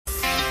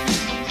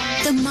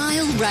The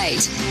Mile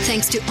Rate,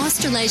 thanks to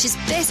Australasia's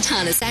best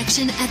harness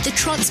action at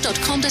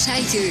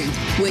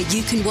thetrots.com.au, where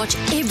you can watch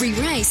every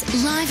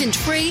race live and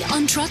free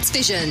on Trots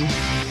Vision.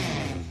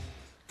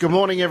 Good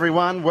morning,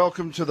 everyone.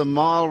 Welcome to the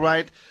Mile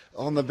Rate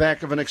on the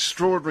back of an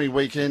extraordinary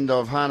weekend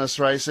of harness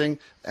racing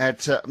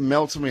at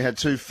Melton. We had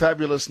two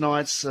fabulous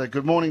nights.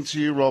 Good morning to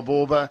you, Rob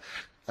Auber.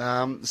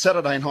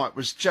 Saturday night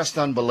was just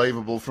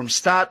unbelievable. From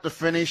start to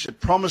finish, it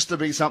promised to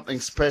be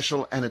something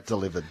special, and it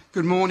delivered.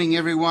 Good morning,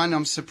 everyone.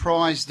 I'm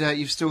surprised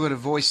you've still got a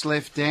voice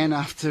left, Dan,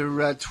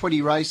 after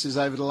 20 races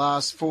over the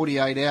last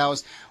 48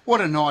 hours.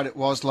 What a night it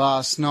was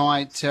last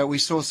night. We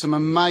saw some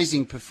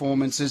amazing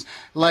performances.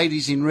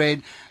 Ladies in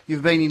red,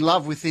 you've been in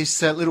love with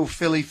this little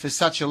filly for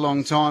such a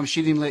long time.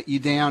 She didn't let you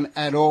down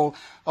at all.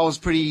 I was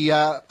pretty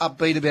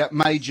upbeat about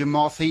Major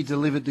Moth. He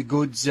delivered the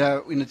goods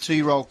in the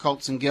 2-year-old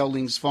Colts and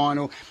Geldings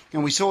final.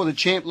 And we saw the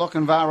champ,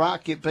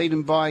 Lochinvar get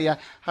beaten by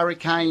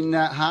Hurricane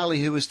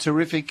Harley, who was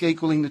terrific,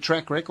 equalling the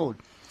track record.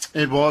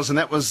 It was, and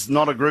that was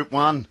not a Group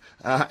 1,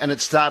 and it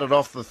started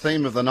off the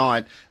theme of the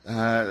night.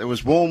 It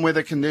was warm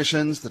weather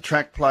conditions, the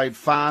track played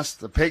fast,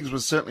 the pegs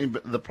was certainly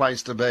the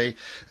place to be,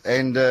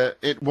 and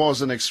it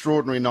was an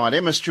extraordinary night.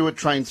 Emma Stewart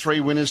trained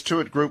 3 winners, 2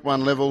 at Group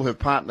 1 level, her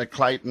partner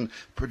Clayton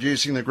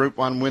producing the Group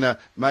 1 winner,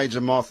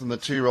 Major Moth, in the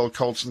 2-year-old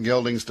Colts and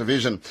Geldings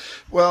division.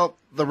 Well,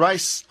 the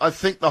race, I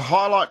think the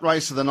highlight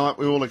race of the night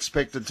we all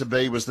expected to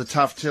be was the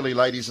Tough Tilly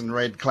Ladies in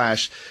Red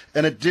Clash,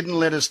 and it didn't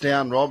let us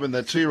down, Rob, in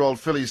the 2-year-old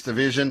fillies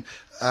division.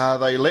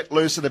 They let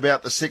loose at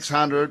about the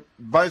 600.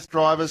 Both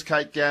drivers,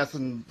 Kate Gath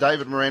and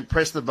David Moran,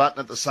 pressed the button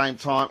at the same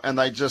time, and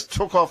they just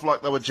took off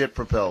like they were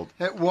jet-propelled.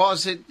 It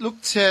was. It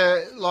looked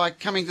like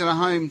coming to the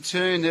home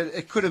turn.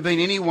 It could have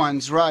been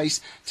anyone's race.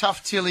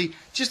 Tough Tilly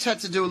just had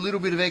to do a little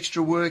bit of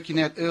extra work in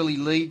that early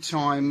lead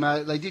time.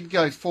 They did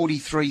go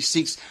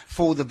 43.6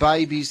 for the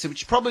babies,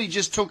 which probably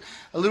just took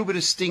a little bit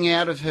of sting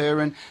out of her.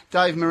 And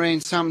Dave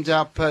Moran summed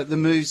up the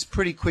moves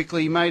pretty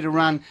quickly. He made a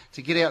run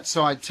to get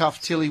outside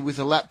Tough Tilly with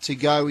a lap to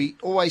go. He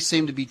always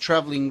seemed to be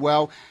travelling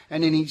well,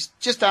 and then he's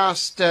just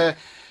asked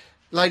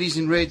Ladies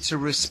in Red to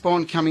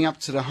respond coming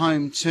up to the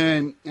home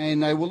turn,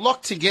 and they were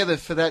locked together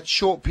for that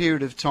short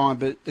period of time,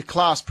 but the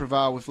class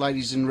prevailed with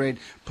Ladies in Red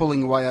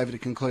pulling away over the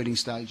concluding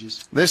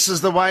stages. This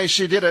is the way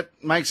she did it.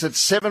 Makes it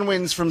 7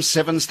 wins from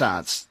 7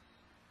 starts.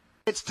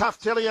 It's Tough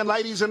Tilly and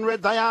Ladies in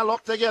Red. They are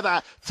locked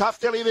together. Tough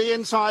Tilly the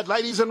inside,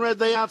 Ladies in Red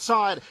the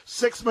outside.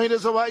 6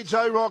 metres away,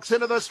 Joe rocks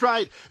into the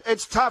straight.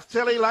 It's Tough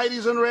Tilly,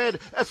 Ladies in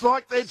Red. It's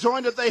like they're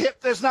joined at the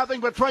hip. There's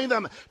nothing between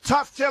them.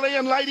 Tough Tilly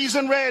and Ladies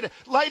in Red.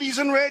 Ladies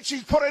in Red,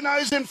 she's put her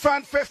nose in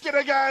front, 50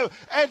 to go.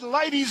 And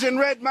Ladies in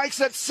Red makes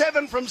it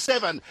 7 from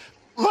 7.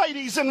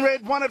 Ladies in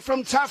Red won it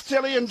from Tough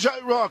Tilly and Joe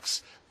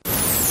rocks.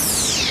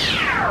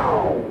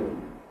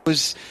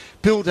 Was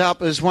built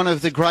up as one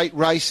of the great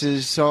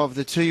races of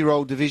the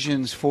 2-year-old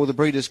divisions for the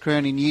Breeders'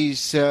 Crown in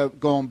years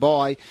gone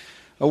by.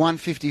 A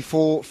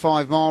 154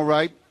 5-mile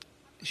rate.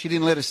 She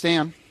didn't let us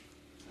down.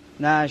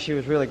 No, she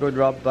was really good,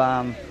 Rob.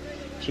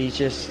 She's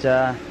just,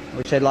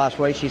 we said last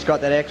week, she's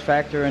got that X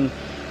factor and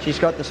she's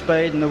got the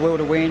speed and the will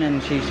to win,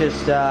 and she's just,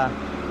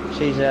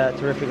 she's a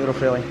terrific little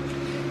filly.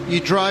 You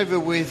drove her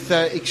with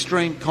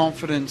extreme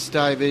confidence,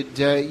 David.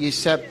 You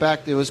sat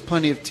back. There was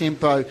plenty of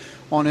tempo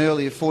on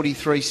earlier,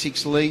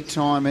 43.6 lead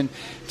time, and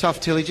Tough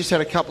Tilly just had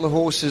a couple of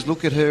horses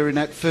look at her in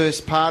that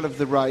first part of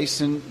the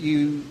race, and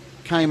you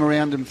came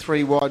around them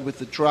 3 wide with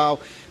the trail.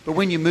 But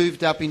when you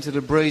moved up into the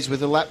breeze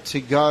with a lap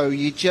to go,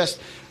 you just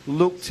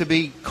looked to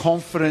be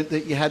confident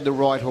that you had the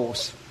right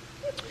horse.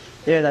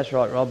 Yeah, that's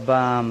right, Rob.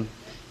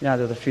 You know,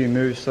 there was a few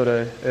moves sort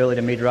of early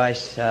to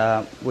mid-race,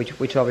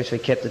 which obviously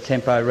kept the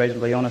tempo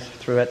reasonably honest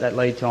throughout that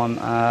lead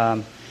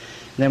time.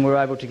 Then we were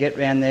able to get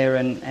round there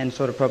and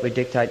sort of probably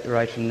dictate the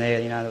race from there.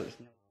 You know.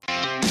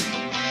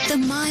 The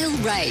Mile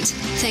Rate,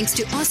 thanks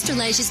to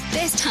Australasia's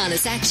best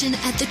harness action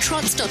at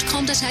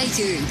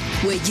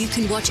thetrots.com.au, where you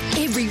can watch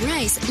every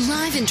race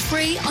live and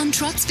free on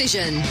Trots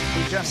Vision.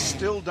 We just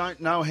still don't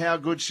know how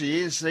good she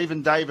is.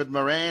 Even David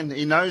Moran,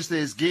 he knows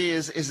there's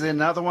gears. Is there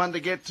another one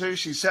to get to?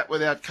 She sat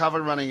without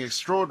cover, running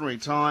extraordinary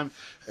time,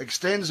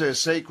 extends her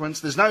sequence.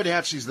 There's no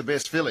doubt she's the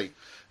best filly,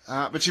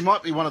 but she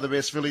might be one of the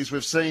best fillies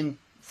we've seen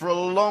for a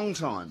long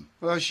time.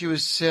 Well, she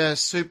was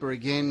super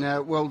again.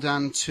 Well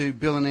done to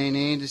Bill and Ann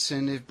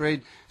Anderson. They've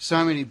bred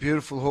so many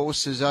beautiful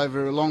horses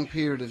over a long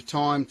period of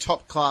time,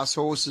 top-class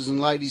horses, and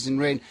Ladies in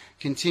Red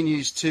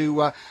continues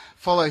to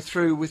follow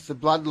through with the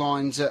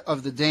bloodlines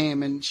of the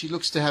dam, and she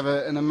looks to have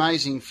an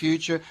amazing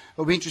future.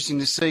 It'll be interesting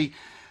to see.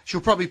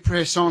 She'll probably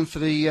press on for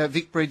the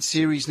Vicbred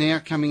series now,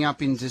 coming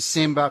up in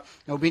December.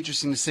 It'll be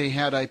interesting to see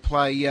how they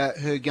play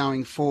her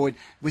going forward,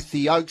 with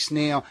the Oaks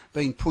now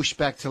being pushed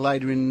back to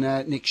later in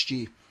next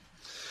year.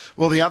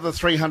 Well, the other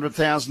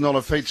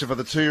 $300,000 feature for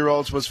the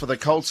 2-year-olds was for the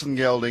Colts and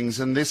Geldings,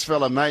 and this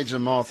fella, Major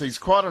Moth, he's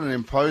quite an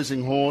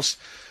imposing horse.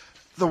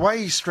 the way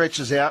he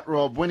stretches out,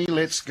 Rob, when he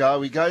lets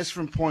go, he goes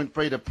from point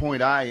B to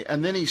point A,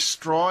 and then his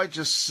stride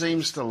just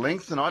seems to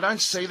lengthen. I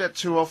don't see that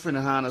too often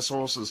in harness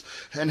horses.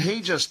 And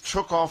he just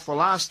took off the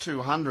last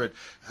 200.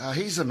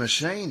 He's a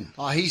machine.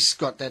 Oh, he's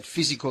got that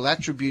physical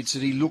attributes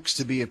that he looks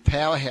to be a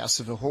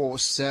powerhouse of a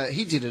horse.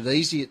 He did it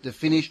easy at the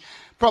finish.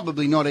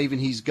 Probably not even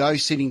his go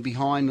sitting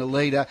behind the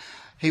leader.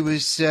 He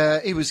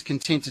was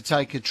content to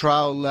take a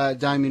trail,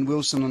 Damien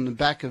Wilson, on the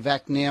back of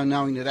Act Now,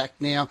 knowing that Act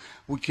Now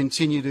would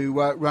continue to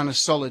run a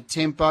solid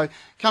tempo.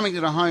 Coming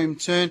to the home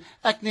turn,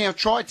 Act Now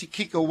tried to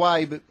kick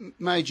away, but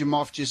Major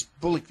Moth just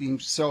bullocked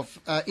himself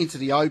into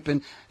the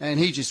open, and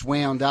he just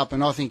wound up,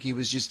 and I think he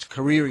was just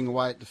careering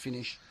away at the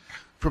finish.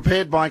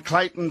 Prepared by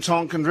Clayton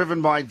Tonkin,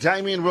 driven by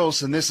Damien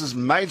Wilson. This is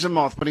Major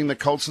Moth winning the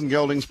Colts and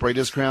Geldings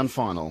Breeders' Crown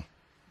Final.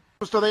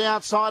 To the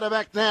outside of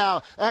Act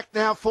Now. Act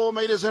Now 4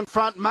 metres in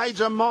front.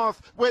 Major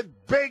Moth with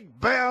big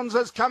bounds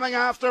is coming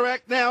after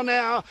Act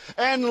Now.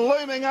 And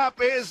looming up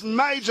is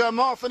Major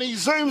Moth, and he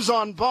zooms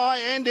on by,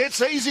 and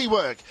it's easy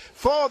work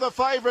for the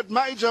favourite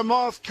Major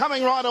Moth,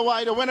 coming right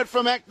away to win it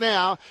from Act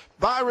Now.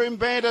 Barroom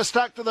Banter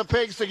stuck to the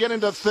pegs to get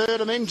into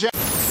third, and then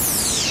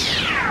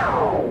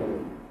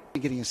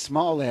getting a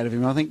smile out of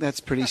him. I think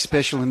that's pretty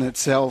special in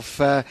itself.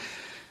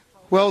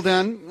 Well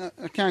done.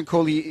 I can't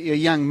call you a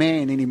young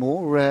man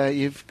anymore.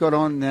 You've got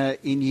on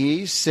in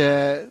years.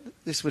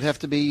 This would have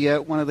to be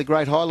one of the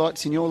great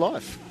highlights in your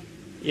life.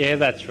 Yeah,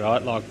 that's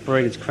right. Like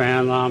Breeders'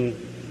 Crown,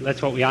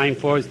 that's what we aim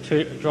for, is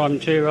driving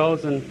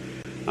 2-year-olds, and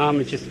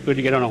it's just good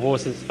to get on a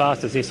horse as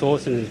fast as this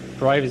horse and as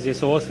brave as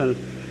this horse. And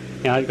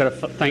you've got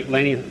to thank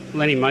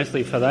Lenny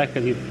mostly for that,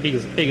 because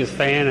he's the biggest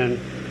fan,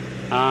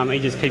 and he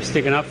just keeps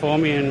sticking up for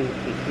me and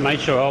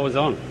made sure I was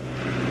on.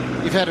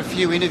 You've had a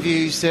few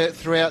interviews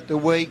throughout the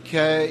week.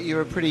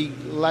 You're a pretty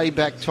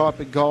laid-back type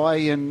of guy,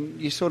 and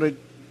your sort of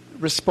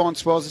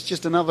response was, it's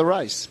just another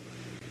race.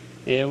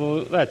 Yeah,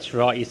 well, that's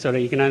right. You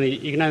can only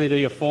do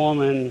your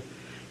form and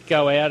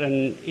go out,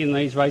 and in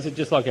these races,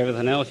 just like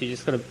everything else, you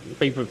just got to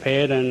be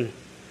prepared, and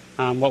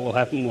what will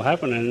happen will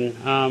happen.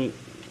 And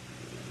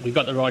we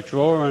got the right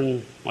draw,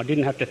 and I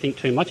didn't have to think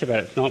too much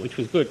about it tonight, which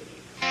was good.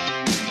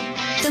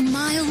 The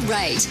Mile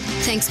Rate,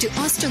 thanks to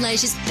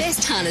Australasia's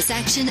best harness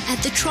action at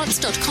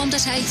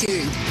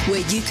thetrots.com.au,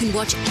 where you can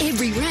watch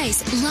every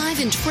race live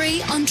and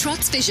free on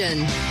Trots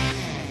Vision.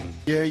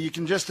 Yeah, you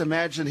can just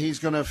imagine he's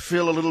going to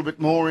feel a little bit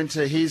more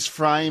into his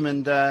frame,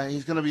 and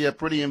he's going to be a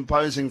pretty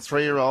imposing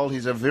 3-year-old.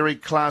 He's a very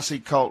classy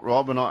colt,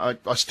 Rob, and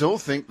I still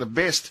think the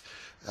best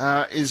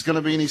is going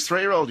to be in his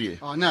 3-year-old year.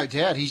 Oh, no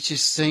doubt. He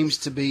just seems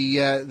to be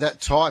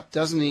that type,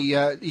 doesn't he?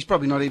 He's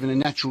probably not even a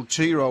natural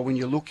 2-year-old when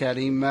you look at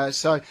him.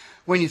 So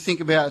when you think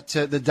about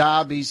the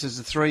derbies as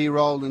a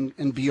 3-year-old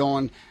and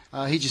beyond,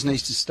 he just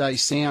needs to stay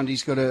sound.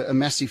 He's got a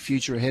massive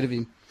future ahead of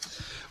him.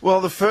 Well,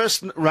 the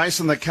first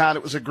race on the card,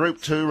 it was a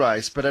Group 2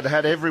 race, but it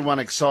had everyone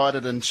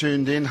excited and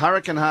tuned in.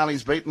 Hurricane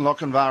Harley's beaten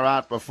Lochinvar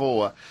Art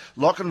before.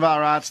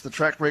 Lochinvar Art's the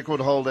track record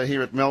holder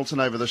here at Melton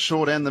over the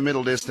short and the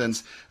middle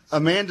distance.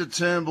 Amanda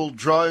Turnbull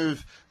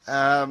drove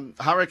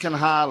Hurricane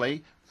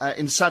Harley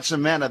in such a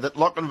manner that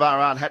Lochinvar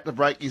Art had to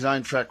break his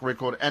own track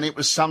record, and it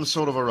was some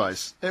sort of a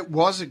race. It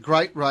was a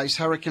great race.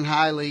 Hurricane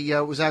Harley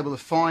was able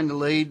to find the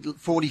lead,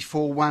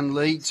 44-1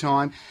 lead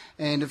time,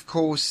 and of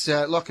course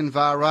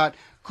Lochinvar Art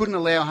couldn't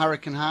allow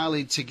Hurricane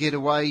Harley to get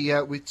away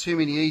with too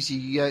many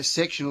easy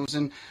sectionals,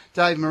 and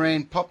Dave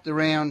Moran popped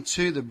around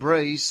to the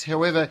breeze.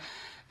 However,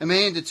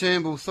 Amanda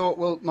Turnbull thought,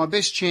 well, my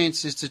best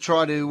chance is to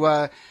try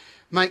to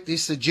make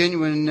this a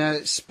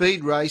genuine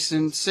speed race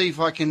and see if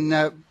I can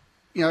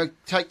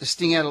take the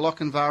sting out of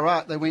Lochinvar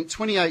Art. They went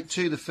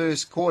 28-2 the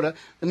first quarter.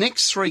 The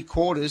next 3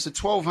 quarters, the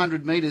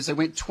 1,200 metres, they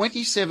went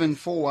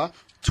 27-4,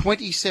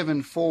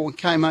 27-4, and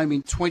came home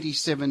in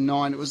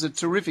 27-9. It was a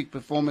terrific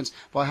performance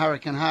by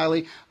Hurricane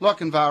Harley.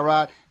 Lochinvar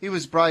Art, he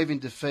was brave in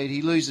defeat.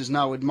 He loses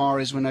no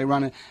admirers when they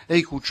run an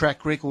equal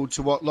track record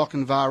to what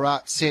Lochinvar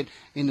Art set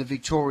in the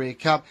Victoria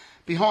Cup.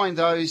 Behind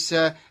those,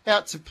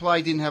 out to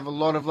play, didn't have a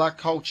lot of luck.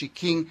 Culture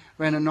King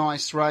ran a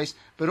nice race,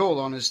 but all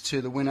honours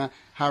to the winner,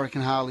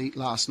 Hurricane Harley,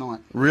 last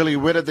night. Really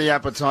whetted the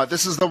appetite.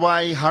 This is the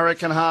way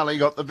Hurricane Harley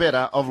got the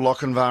better of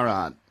Lochinvar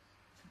Art.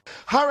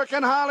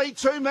 Hurricane Harley,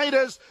 2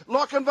 metres.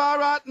 Lochinvar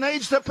Art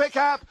needs to pick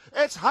up.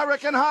 It's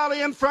Hurricane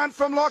Harley in front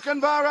from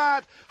Lochinvar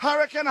Art.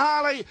 Hurricane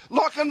Harley,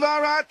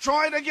 Lochinvar Art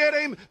trying to get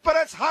him, but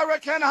it's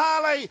Hurricane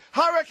Harley.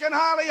 Hurricane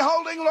Harley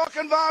holding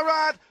Lochinvar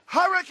Art.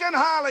 Hurricane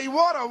Harley,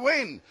 what a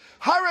win.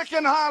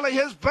 Hurricane Harley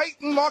has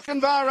beaten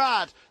Lochinvar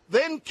Art.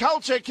 Then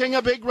Culture King,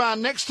 a big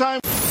run. Next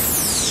time.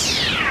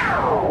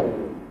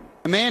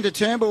 Amanda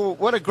Turnbull,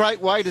 what a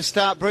great way to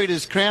start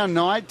Breeders' Crown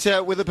night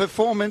with a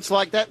performance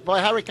like that by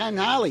Hurricane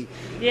Harley.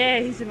 Yeah,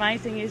 he's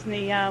amazing, isn't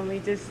he? He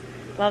just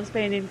loves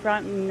being in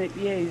front, and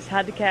he's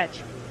hard to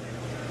catch.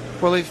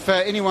 Well, if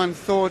anyone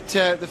thought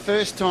the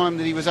first time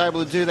that he was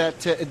able to do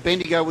that at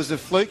Bendigo was a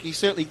fluke, he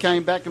certainly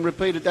came back and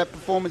repeated that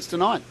performance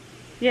tonight.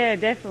 Yeah,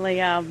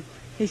 definitely.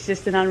 He's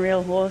just an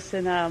unreal horse,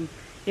 and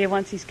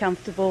once he's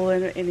comfortable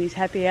and he's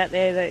happy out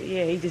there,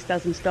 he just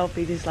doesn't stop.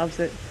 He just loves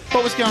it.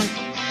 What was going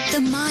The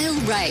Mile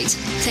Rate,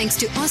 thanks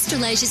to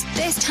Australasia's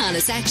best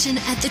harness action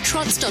at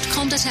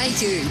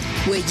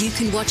thetrots.com.au, where you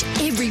can watch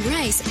every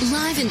race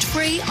live and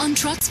free on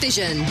Trots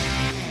Vision.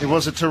 It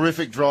was a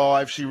terrific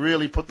drive. She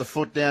really put the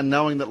foot down,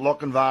 knowing that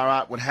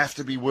Lochinvar would have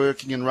to be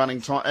working and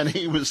running time, and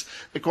he was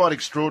quite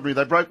extraordinary.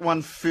 They broke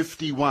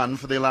 1:51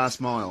 for their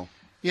last mile.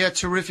 Yeah,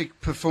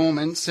 terrific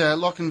performance.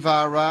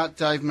 Lochinvar,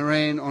 Dave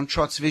Moran on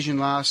Trots Vision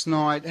last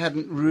night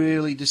hadn't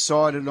really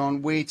decided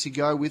on where to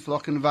go with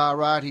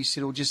Lochinvar. He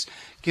said he'll just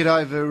get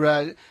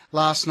over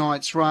last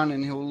night's run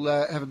and he'll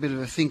have a bit of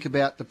a think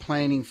about the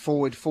planning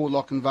forward for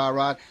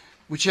Lochinvar.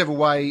 Whichever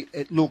way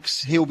it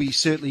looks, he'll be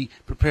certainly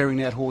preparing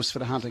that horse for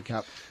the Hunter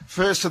Cup.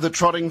 First of the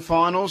trotting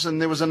finals,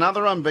 and there was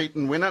another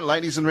unbeaten winner.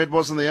 Ladies in Red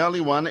wasn't the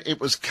only one. It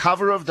was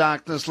Cover of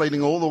Darkness,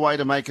 leading all the way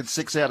to make it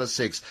 6 out of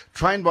 6.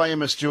 Trained by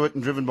Emma Stewart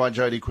and driven by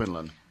Jodie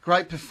Quinlan.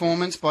 Great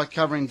performance by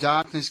Cover in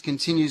Darkness,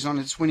 continues on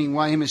its winning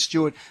way. Emma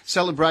Stewart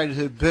celebrated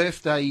her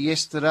birthday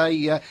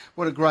yesterday.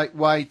 What a great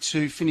way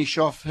to finish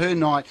off her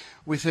night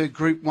with her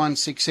Group 1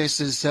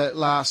 successes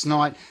last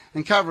night.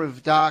 And Cover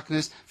of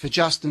Darkness for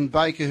Justin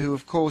Baker, who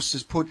of course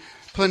has put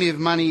plenty of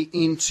money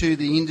into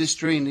the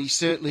industry, and he's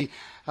certainly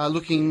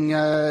looking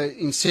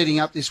in setting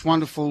up this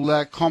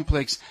wonderful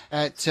complex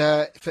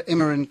for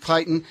Emma and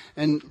Clayton.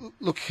 And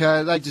look,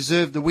 they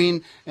deserved the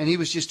win, and he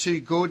was just too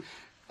good.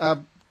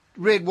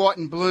 Red, White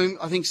and Bloom,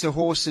 I think, is a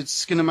horse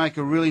that's going to make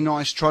a really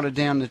nice trotter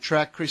down the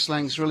track. Chris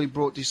Lang's really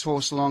brought this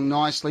horse along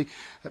nicely.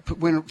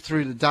 Went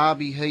through the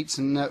Derby heats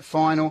and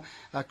final.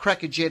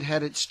 Cracker Jet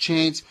had its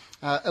chance.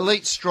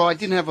 Elite Stride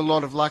didn't have a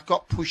lot of luck,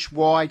 got pushed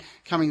wide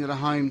coming to the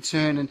home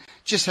turn and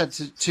just had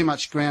too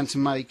much ground to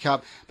make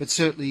up. But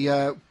certainly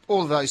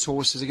all of those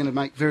horses are going to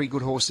make very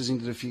good horses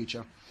into the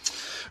future.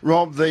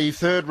 Rob, the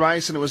third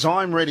race, and it was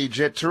I'm Ready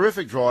Jet.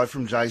 Terrific drive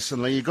from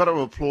Jason Lee. You've got to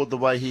applaud the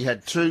way he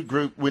had 2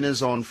 group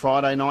winners on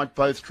Friday night,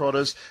 both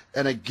trotters.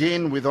 And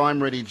again, with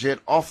I'm Ready Jet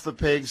off the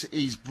pegs,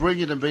 he's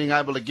brilliant in being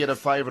able to get a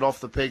favourite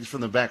off the pegs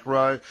from the back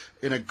row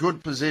in a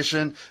good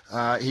position.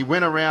 He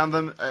went around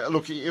them.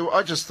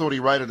 I just thought he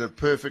rated it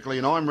perfectly.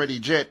 And I'm Ready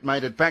Jet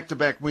made it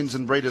back-to-back wins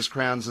and Breeders'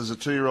 Crowns as a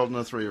 2-year-old and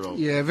a 3-year-old.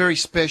 Yeah, very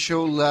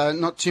special.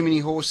 Not too many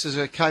horses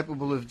are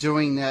capable of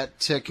doing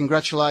that.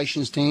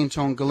 Congratulations to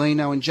Anton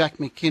Galino and Jack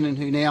McKinnon,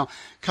 who now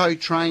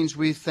co-trains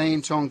with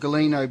Anton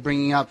Galino,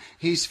 bringing up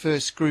his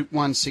first Group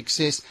 1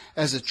 success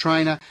as a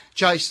trainer.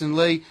 Jason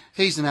Lee,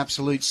 he's an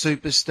absolute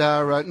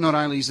superstar. Not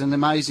only is he an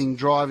amazing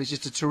driver, he's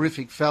just a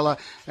terrific fella,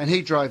 and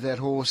he drove that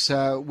horse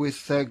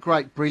with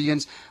great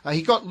brilliance.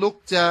 He got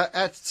looked at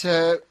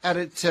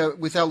it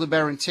with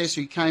Aldebaran Tess,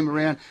 who came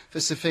around for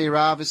Sophia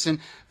Arvidsson,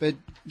 but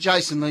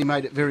Jason Lee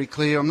made it very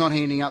clear, I'm not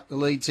handing up the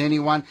lead to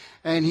anyone.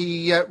 And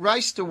he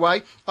raced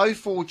away. Oh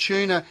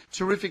Fortuna,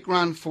 terrific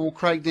run for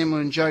Craig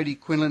Demler and Jodie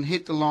Quinlan,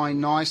 hit the line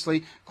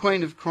nicely.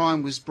 Queen of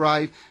Crime was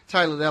brave.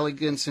 Tailored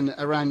Elegance and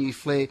Aranu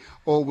Flair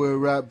all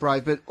were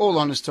brave. But all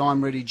honest,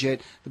 I'm Ready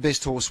Jet, the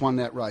best horse, won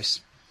that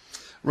race.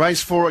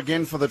 Race 4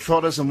 again for the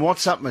trotters, and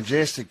What's Up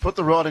Majestic put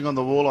the writing on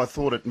the wall, I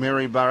thought, at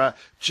Maryborough.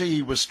 Gee,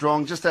 he was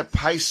strong. Just that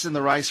pace in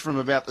the race from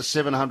about the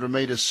 700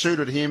 metres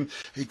suited him.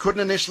 He couldn't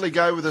initially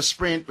go with a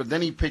sprint, but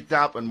then he picked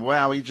up, and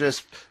wow,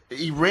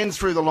 he ran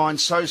through the line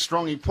so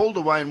strong. He pulled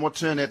away in what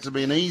turned out to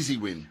be an easy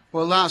win.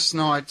 Well, last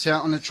night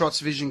on the Trots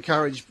Vision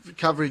coverage,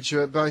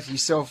 both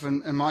yourself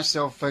and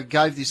myself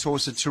gave this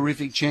horse a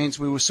terrific chance.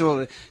 We were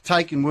sort of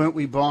taken, weren't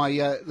we,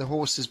 by the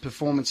horse's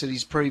performance at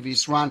his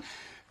previous run.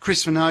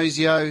 Chris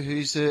Venozio,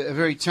 who's a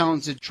very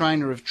talented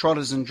trainer of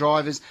trotters and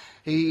drivers,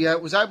 he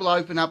was able to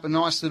open up a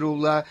nice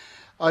little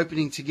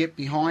opening to get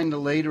behind the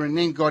leader, and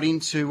then got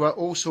into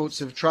all sorts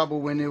of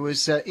trouble when there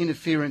was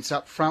interference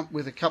up front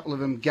with a couple of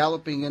them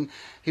galloping, and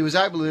he was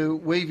able to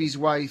weave his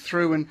way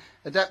through, and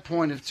at that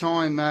point of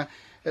time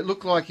it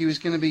looked like he was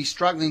going to be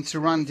struggling to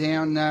run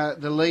down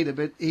the leader,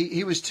 but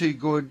he was too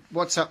good.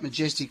 What's Up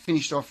Majestic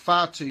finished off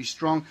far too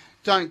strong.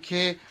 Don't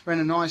Care ran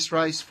a nice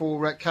race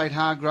for Kate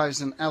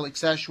Hargroves and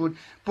Alex Ashwood.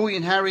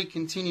 Bullion Harry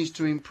continues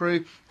to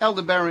improve.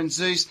 Aldebaran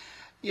Zeus,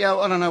 yeah,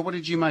 I don't know, what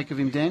did you make of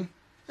him, Dan?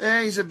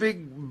 Yeah, he's a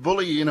big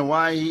bully in a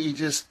way.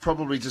 He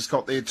probably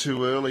got there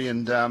too early,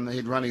 and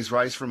he'd run his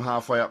race from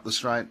halfway up the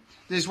straight.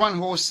 There's one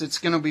horse that's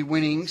going to be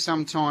winning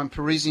sometime,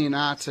 Parisian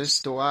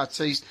Artiste.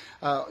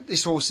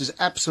 This horse is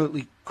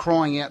absolutely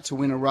crying out to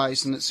win a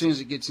race, and as soon as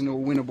it gets into a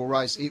winnable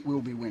race, it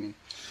will be winning.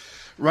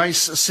 Race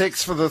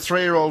 6 for the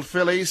 3-year-old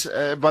fillies.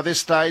 By this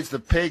stage, the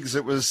pegs,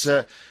 it was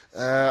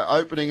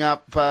opening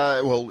up.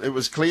 It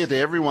was clear to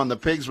everyone the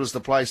pegs was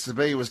the place to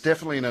be. It was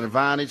definitely an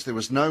advantage. There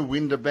was no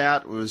wind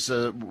about. It was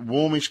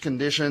warmish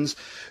conditions.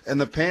 And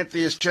the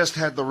Pantheers just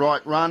had the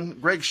right run.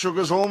 Greg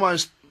Sugars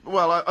almost...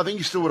 Well, I think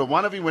he still would have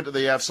won if he went to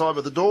the outside,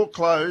 but the door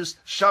closed,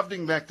 shoved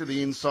him back to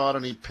the inside,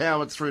 and he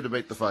powered through to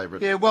beat the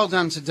favourite. Yeah, well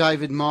done to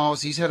David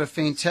Miles. He's had a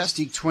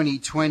fantastic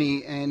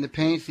 2020, and the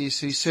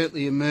Panthers, who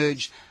certainly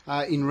emerged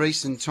in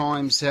recent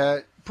times,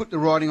 put the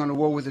writing on the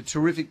wall with a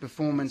terrific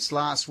performance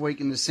last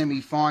week in the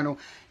semi-final.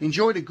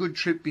 Enjoyed a good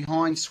trip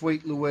behind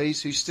Sweet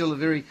Louise, who's still a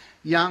very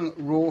young,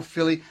 raw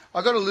filly.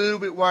 I got a little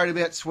bit worried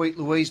about Sweet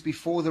Louise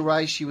before the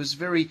race. She was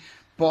very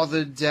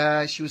bothered.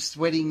 She was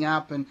sweating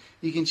up, and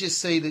you can just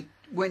see that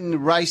when the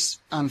race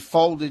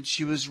unfolded,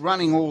 she was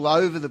running all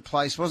over the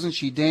place, wasn't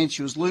she, Dan?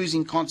 She was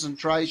losing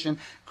concentration.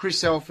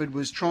 Chris Elford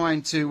was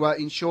trying to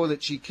ensure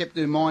that she kept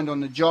her mind on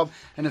the job,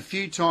 and a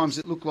few times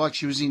it looked like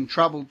she was in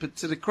trouble. But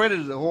to the credit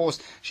of the horse,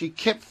 she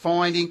kept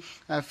finding.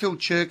 Phil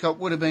Churcott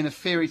would have been a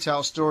fairy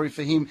tale story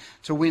for him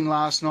to win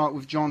last night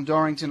with John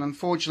Dorrington.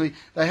 Unfortunately,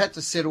 they had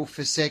to settle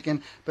for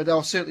second, but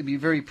they'll certainly be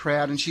very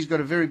proud, and she's got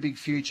a very big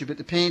future. But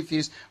the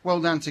Panthers, well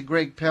done to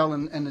Greg Pell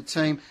and the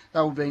team. They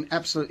will be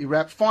absolutely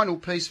wrapped. Final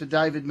piece for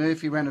David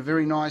Murphy, ran a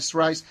very nice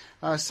race.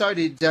 So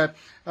did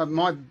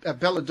my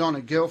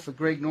Belladonna Girl for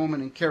Greg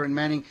Norman and Karen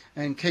Manning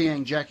and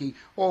Kiang Jackie,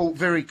 all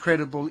very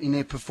credible in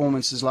their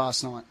performances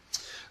last night.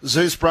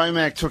 Zeus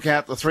Bromack took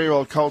out the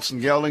 3-year-old Colts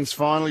and Geldings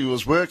finally. He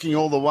was working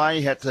all the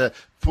way, had to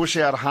push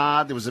out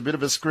hard. There was a bit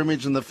of a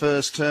scrimmage in the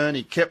first turn.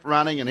 He kept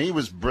running and he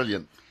was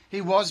brilliant.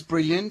 He was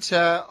brilliant.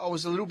 I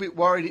was a little bit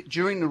worried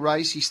during the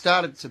race. He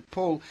started to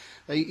pull.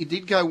 He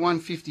did go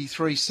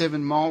 153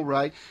 7-mile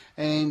rate,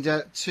 and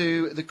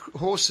to the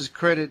horse's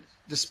credit,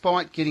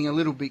 despite getting a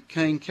little bit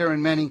keen,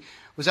 Karen Manning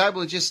was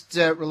able to just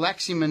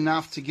relax him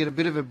enough to get a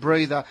bit of a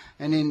breather,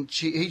 and then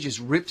he just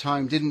ripped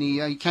home, didn't he?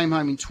 He came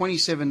home in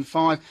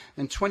 27.5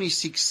 and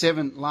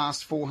 26.7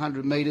 last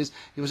 400 metres.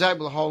 He was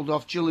able to hold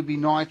off Jillaby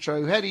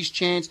Nitro, who had his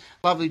chance.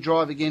 Lovely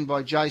drive again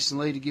by Jason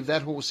Lee to give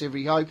that horse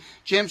every hope.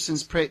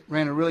 Jemson's Pret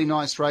ran a really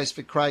nice race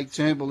for Craig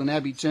Turnbull and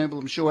Abby Turnbull.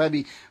 I'm sure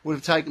Abby would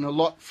have taken a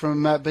lot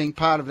from being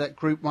part of that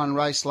Group 1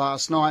 race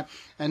last night.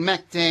 And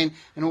Mac Dan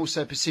and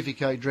also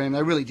Pacifico Dream,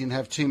 they really didn't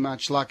have too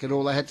much luck at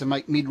all. They had to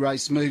make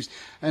mid-race moves.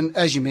 And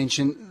as you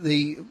mentioned,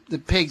 the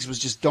pegs was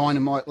just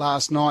dynamite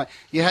last night.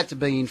 You had to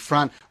be in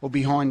front or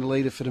behind the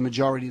leader for the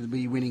majority to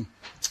be winning.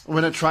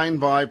 Winner trained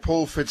by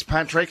Paul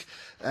Fitzpatrick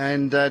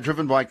and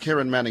driven by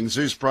Karen Manning,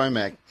 Zeus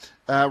Bromack.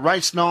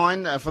 Race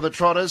 9 for the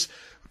Trotters.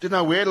 Didn't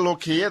know where to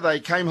look here. They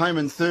came home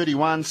in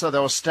 31, so they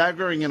were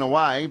staggering in a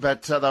way,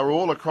 but they were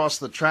all across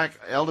the track.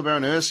 Elderberry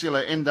and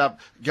Ursula end up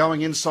going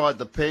inside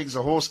the pegs.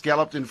 A horse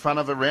galloped in front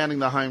of her, rounding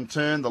the home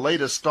turn. The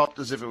leader stopped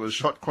as if it was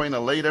Shot Queen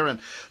a leader, and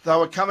they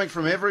were coming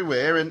from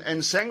everywhere.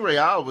 And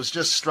Sangreal was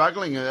just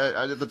struggling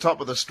at the top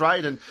of the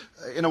straight, and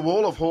in a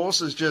wall of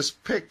horses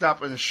just picked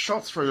up and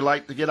shot through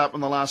late to get up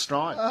in the last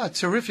stride.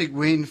 Terrific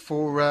win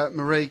for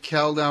Marie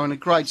Caldo, and a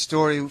great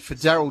story for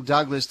Darryl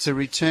Douglas to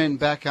return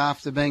back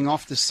after being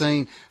off the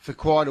scene for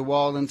quite a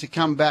while and to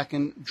come back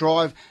and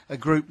drive a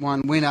Group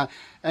 1 winner.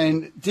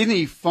 And didn't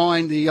he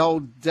find the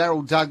old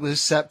Darryl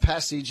Douglas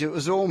passage? It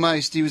was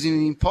almost, he was in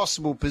an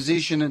impossible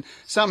position, and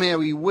somehow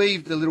he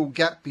weaved a little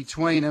gap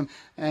between them,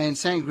 and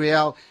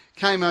Sangreal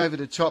came over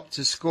the top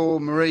to score.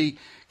 Marie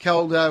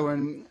Caldo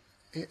and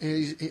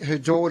her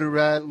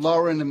daughter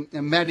Lauren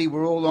and Maddie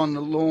were all on the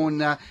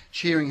lawn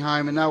cheering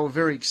home, and they were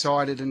very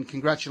excited, and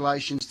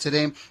congratulations to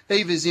them.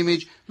 Eva's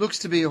Image looks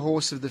to be a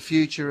horse of the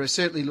future. It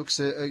certainly looks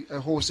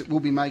a horse that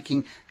will be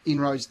making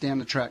inroads down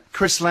the track.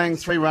 Chris Lang,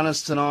 3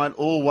 runners tonight,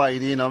 all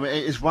weighed in. I mean,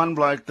 it's one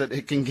bloke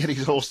that can get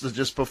his horse to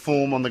just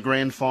perform on the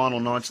grand final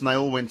nights, and they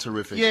all went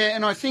terrific. Yeah,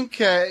 and I think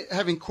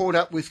having caught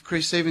up with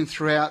Chris even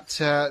throughout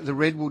the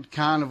Redwood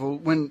Carnival,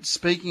 when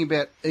speaking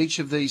about each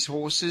of these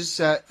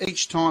horses,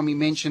 each time he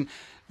mentioned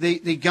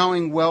they're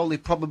going well, they're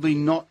probably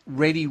not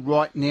ready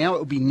right now.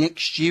 It'll be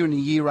next year and the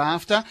year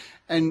after.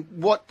 And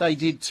what they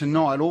did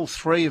tonight, all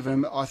 3 of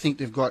them, I think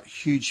they've got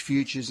huge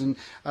futures. And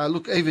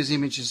look, Eva's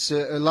Image is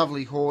a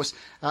lovely horse.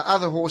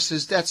 Other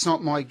horses, That's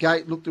Not My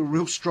Gate, looked a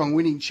real strong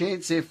winning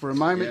chance there for a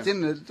moment,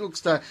 didn't it? It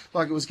looks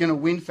like it was going to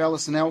win.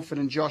 Fallison Alford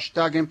and Josh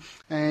Duggan.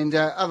 And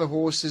other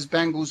horses,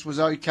 Bangles was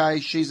okay.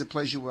 She's a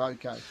Pleasure were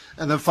okay.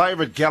 And the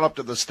favourite galloped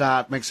at the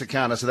start,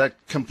 Mexicana, so that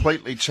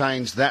completely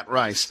changed that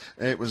race.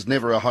 It was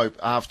never a hope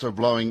after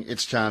blowing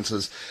its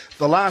chances.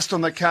 The last on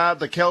the card,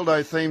 the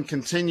Caldo theme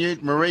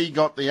continued. Marie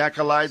got the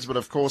accolades, but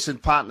of course in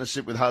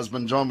partnership with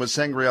husband John, with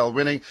Sangreal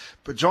winning.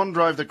 But John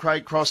drove the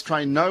Craig Cross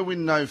train, no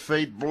win, no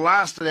feed,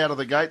 blasted out of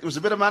the gate. There was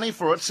a bit of money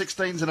for it,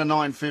 16s and a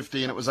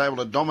 950, and it was able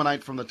to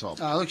dominate from the top.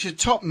 Look, she's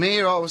top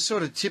mare. I was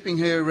sort of tipping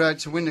her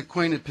to win the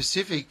Queen of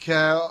Pacific.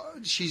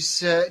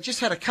 She's just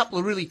had a couple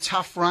of really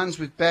tough runs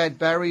with bad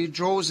barrier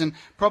draws, and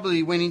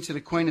probably went into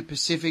the Queen of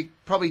Pacific,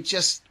 probably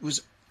just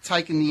was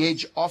taking the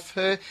edge off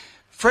her.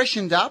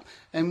 Freshened up,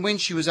 and when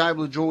she was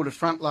able to draw to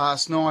front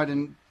last night,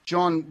 and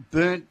John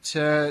burnt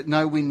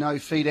no win, no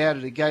feed out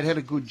of the gate, had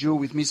a good duel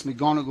with Miss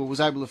McGonigal,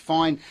 was able to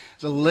find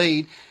the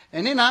lead.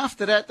 And then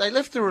after that, they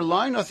left her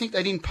alone. I think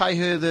they didn't pay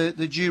her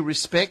the due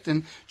respect,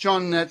 and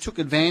John took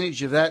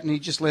advantage of that, and he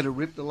just let her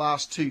rip the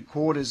last 2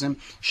 quarters, and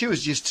she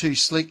was just too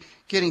slick,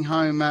 getting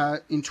home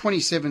in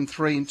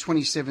 27.3 and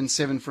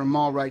 27.7 for a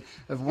mile rate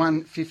of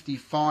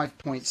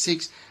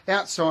 155.6.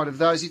 Outside of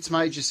those, It's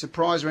Major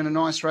Surprise ran a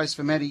nice race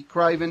for Maddie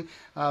Craven.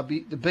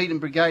 The Beaten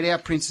Brigade, Our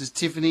Princess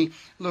Tiffany.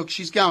 Look,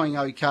 she's going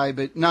okay,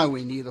 but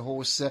nowhere near the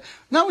horse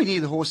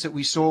that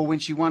we saw when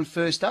she won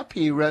first up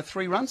here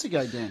 3 runs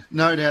ago, Dan.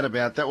 No doubt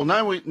about that. Well,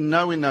 no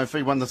win, no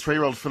fee won the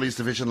 3-year-old fillies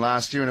division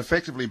last year and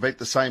effectively beat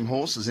the same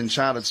horses in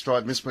Chartered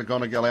Stride, Miss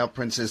McGonigal, Our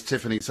Princess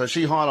Tiffany. So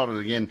she highlighted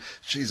again,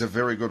 she's a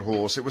very good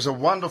horse. It was a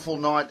wonderful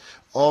night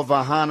of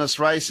harness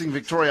racing,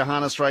 Victoria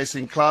Harness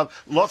Racing Club.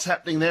 Lots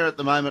happening there at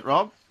the moment,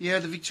 Rob. Yeah,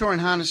 the Victorian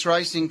Harness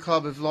Racing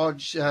Club have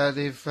lodged,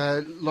 they've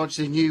lodged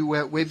their new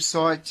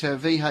website,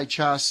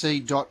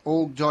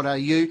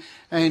 vhrc.org.au.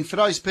 And for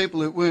those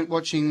people that weren't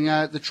watching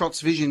the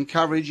Trots Vision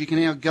coverage, you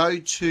can now go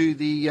to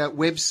the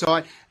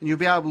website and you'll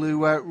be able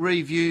to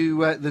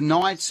review the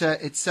night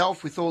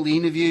itself with all the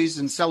interviews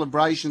and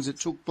celebrations that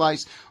took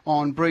place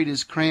on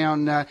Breeders'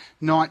 Crown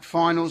night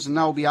finals, and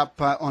they'll be up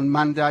on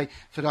Monday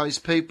for those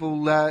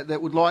people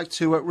that would like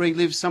to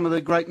relive some of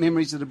the great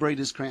memories of the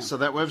Breeders' Crown. So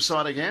that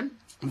website again?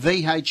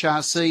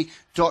 vhrc.org.au.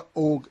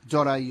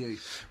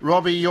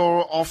 Robbie,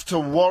 you're off to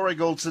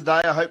Warrigal today.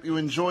 I hope you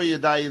enjoy your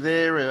day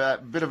there. A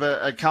bit of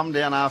a come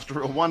down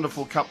after a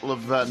wonderful couple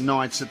of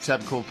nights at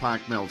Tabcorp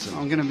Park, Melton.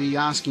 I'm going to be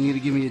asking you to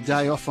give me a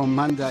day off on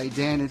Monday,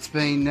 Dan. It's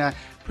been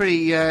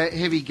pretty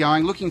heavy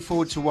going. Looking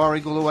forward to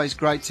Warrigal. Always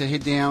great to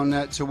head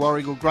down to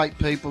Warrigal. Great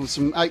people.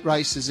 Some 8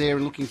 races there,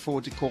 and looking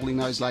forward to calling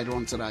those later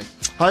on today.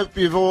 Hope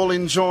you've all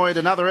enjoyed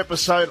another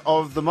episode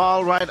of The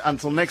Mile Rate.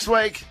 Until next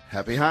week,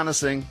 happy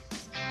harnessing.